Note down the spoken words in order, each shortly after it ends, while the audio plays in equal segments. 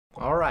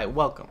Alright,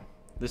 welcome.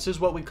 This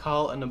is what we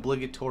call an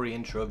obligatory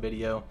intro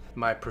video.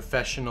 Am I a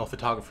professional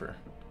photographer?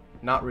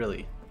 Not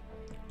really.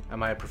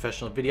 Am I a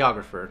professional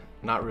videographer?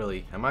 Not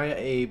really. Am I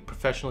a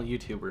professional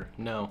YouTuber?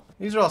 No.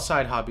 These are all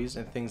side hobbies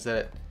and things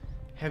that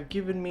have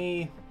given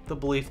me the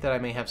belief that I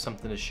may have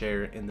something to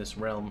share in this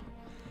realm.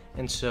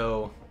 And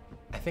so,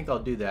 I think I'll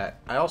do that.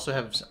 I also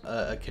have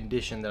a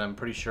condition that I'm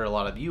pretty sure a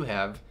lot of you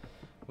have,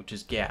 which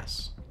is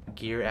GAS,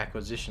 Gear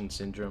Acquisition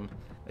Syndrome.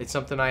 It's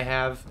something I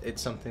have.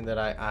 It's something that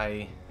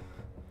I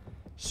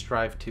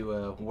strive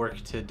to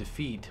work to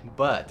defeat.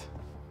 But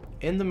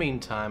in the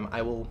meantime,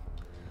 I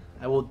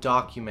will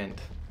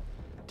document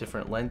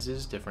different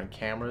lenses, different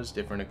cameras,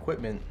 different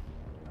equipment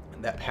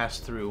that pass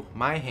through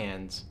my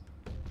hands.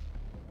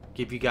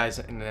 Give you guys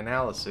an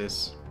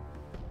analysis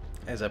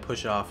as I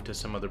push off to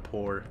some other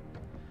poor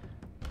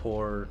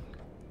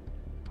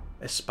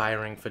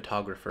aspiring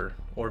photographer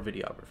or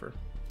videographer.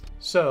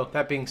 So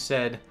that being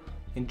said,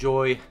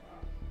 enjoy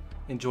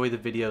the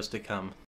videos to come.